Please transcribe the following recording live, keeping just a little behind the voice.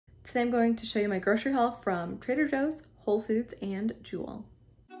Today I'm going to show you my grocery haul from Trader Joe's, Whole Foods, and Jewel.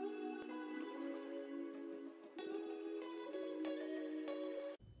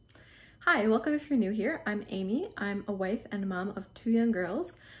 Hi, welcome if you're new here. I'm Amy. I'm a wife and a mom of 2 young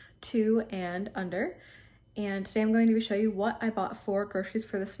girls, 2 and under. And today I'm going to show you what I bought for groceries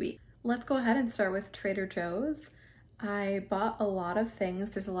for this week. Let's go ahead and start with Trader Joe's. I bought a lot of things.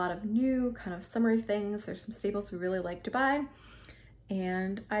 There's a lot of new kind of summery things. There's some staples we really like to buy.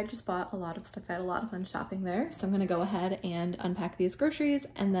 And I just bought a lot of stuff. I had a lot of fun shopping there. So I'm gonna go ahead and unpack these groceries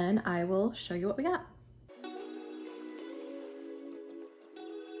and then I will show you what we got.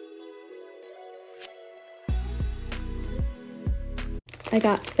 I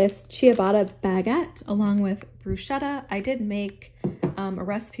got this ciabatta baguette along with bruschetta. I did make a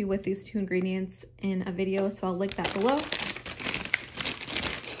recipe with these 2 ingredients in a video, so I'll link that below.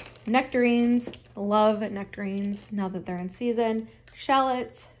 Nectarines, love nectarines now that they're in season.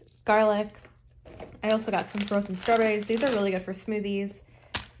 Shallots, garlic. I also got some frozen strawberries. These are really good for smoothies.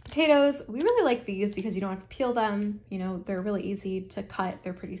 Potatoes, we really like these because you don't have to peel them. You know, they're really easy to cut.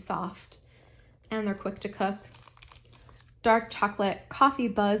 They're pretty soft and they're quick to cook. Dark chocolate coffee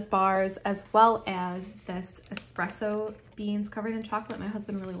buzz bars, as well as this espresso beans covered in chocolate. My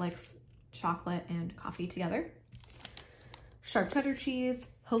husband really likes chocolate and coffee together. Sharp cheddar cheese,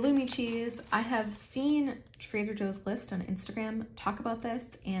 halloumi cheese. I have seen Trader Joe's list on Instagram talk about this,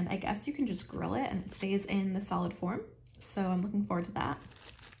 and I guess you can just grill it and it stays in the solid form. So I'm looking forward to that.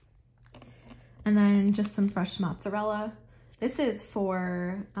 And then just some fresh mozzarella. This is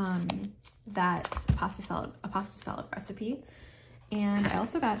for that pasta salad recipe. And I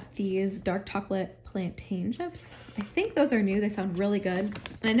also got these dark chocolate plantain chips. I think those are new. They sound really good.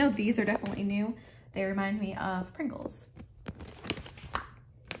 And I know these are definitely new. They remind me of Pringles.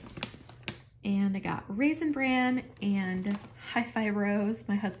 And I got Raisin Bran and Hi-Fi Rose.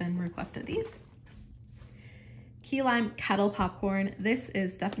 My husband requested these. Key lime kettle popcorn. This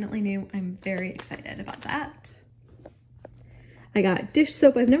is definitely new. I'm very excited about that. I got dish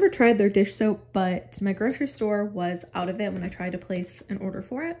soap. I've never tried their dish soap, but my grocery store was out of it when I tried to place an order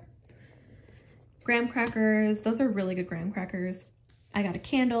for it. Graham crackers. Those are really good graham crackers. I got a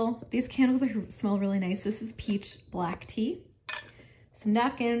candle. These candles smell really nice. This is peach black tea. Some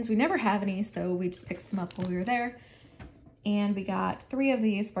napkins. We never have any, so we just picked some up while we were there. And we got 3 of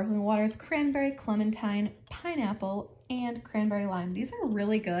these sparkling waters: cranberry, clementine, pineapple, and cranberry lime. These are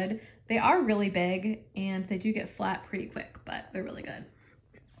really good. They are really big and they do get flat pretty quick, but they're really good.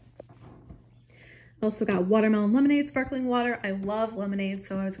 Also got watermelon lemonade sparkling water. I love lemonade,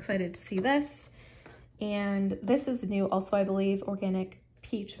 so I was excited to see this. And this is new also, I believe, organic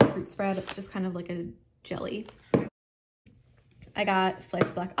peach fruit spread. It's just kind of like a jelly. I got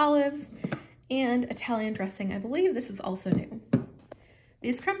sliced black olives and Italian dressing. I believe this is also new.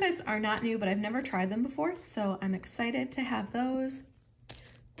 These crumpets are not new, but I've never tried them before, so I'm excited to have those.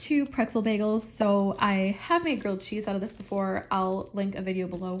 2 pretzel bagels. So I have made grilled cheese out of this before. I'll link a video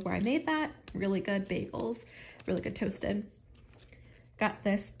below where I made that. Really good bagels, really good toasted. Got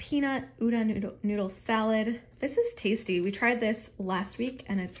this peanut udon noodle salad. This is tasty. We tried this last week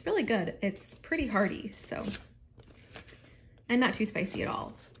and it's really good. It's pretty hearty, so. And not too spicy at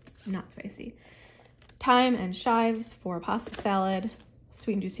all. Not spicy. Thyme and chives for pasta salad.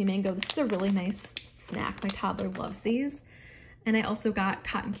 Sweet and juicy mango. This is a really nice snack. My toddler loves these. And I also got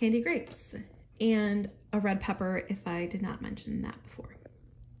cotton candy grapes and a red pepper, if I did not mention that before.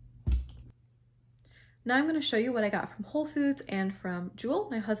 Now I'm going to show you what I got from Whole Foods and from Jewel.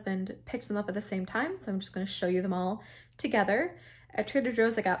 My husband picked them up at the same time, so I'm just going to show you them all together. At Trader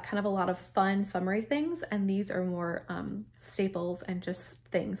Joe's, I got kind of a lot of fun summery things, and these are more staples and just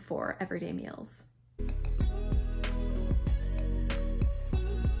things for everyday meals.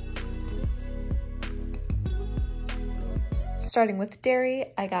 Starting with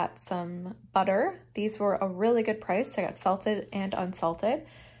dairy, I got some butter. These were a really good price. I got salted and unsalted.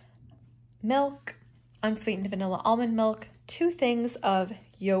 Milk, unsweetened vanilla almond milk, 2 things of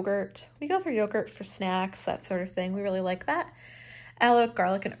yogurt. We go through yogurt for snacks, that sort of thing. We really like that. Aloe,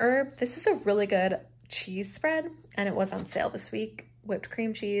 garlic, and herb. This is a really good cheese spread, and it was on sale this week. Whipped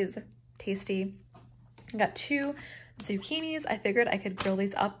cream cheese, tasty. I got 2 zucchinis. I figured I could grill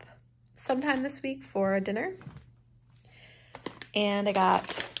these up sometime this week for dinner. And I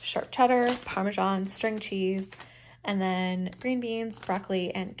got sharp cheddar, Parmesan, string cheese, and then green beans, broccoli,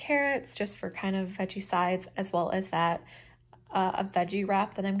 and carrots just for kind of veggie sides, as well as that a veggie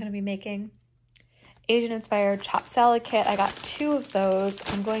wrap that I'm going to be making. Asian inspired chopped salad kit. I got 2 of those.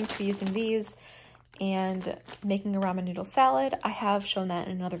 I'm going to be using these and making a ramen noodle salad. I have shown that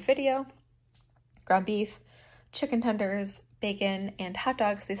in another video. Ground beef, chicken tenders, bacon and hot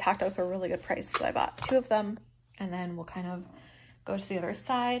dogs. These hot dogs were really good price, so I bought 2 of them, and then we'll kind of go to the other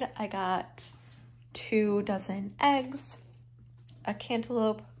side. I got 2 dozen eggs, a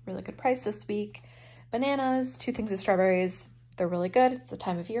cantaloupe, really good price this week, bananas, 2 things of strawberries, they're really good, it's the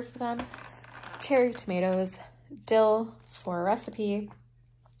time of year for them, cherry tomatoes, dill for a recipe.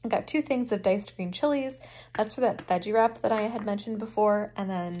 I got 2 things of diced green chilies. That's for that veggie wrap that I had mentioned before. And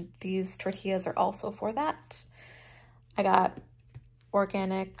then these tortillas are also for that. I got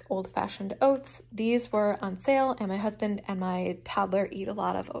organic old-fashioned oats. These were on sale, and my husband and my toddler eat a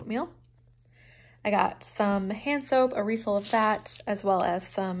lot of oatmeal. I got some hand soap, a refill of that, as well as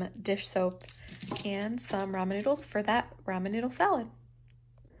some dish soap and some ramen noodles for that ramen noodle salad.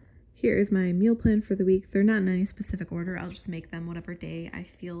 Here is my meal plan for the week. They're not in any specific order. I'll just make them whatever day I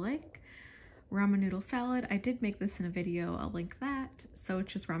feel like. Ramen noodle salad. I did make this in a video. I'll link that. So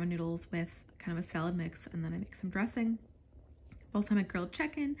it's just ramen noodles with kind of a salad mix, and then I make some dressing. Balsamic grilled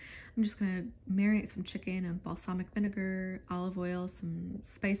chicken. I'm just gonna marinate some chicken in balsamic vinegar, olive oil, some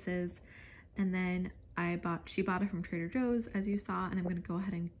spices, and then I bought ciabatta from Trader Joe's, as you saw, and I'm gonna go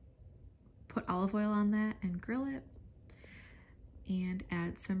ahead and put olive oil on that and grill it, and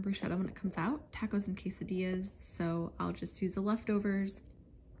add some bruschetta when it comes out. Tacos and quesadillas, so I'll just use the leftovers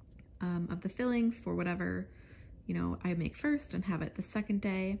of the filling for whatever, you know, I make first and have it the second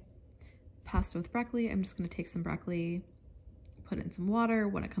day. Pasta with broccoli. I'm just gonna take some broccoli, put it in some water.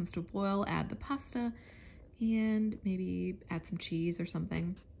 When it comes to a boil, add the pasta and maybe add some cheese or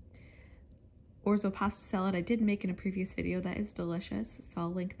something. Orzo pasta salad I did make in a previous video. That is delicious, so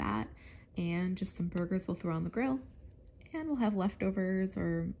I'll link that. And just some burgers we'll throw on the grill. And we'll have leftovers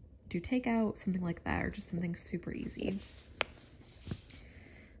or do takeout, something like that, or just something super easy.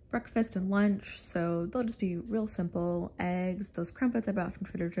 Breakfast and lunch, so they'll just be real simple. Eggs, those crumpets I bought from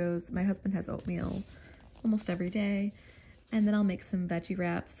Trader Joe's. My husband has oatmeal almost every day. And then I'll make some veggie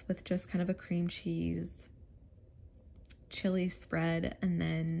wraps with just kind of a cream cheese, chili spread, and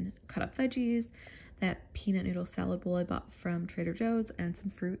then cut up veggies, that peanut noodle salad bowl I bought from Trader Joe's, and some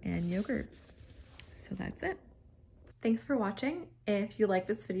fruit and yogurt. So that's it. Thanks for watching. If you like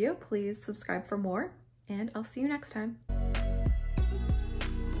this video, please subscribe for more, and I'll see you next time.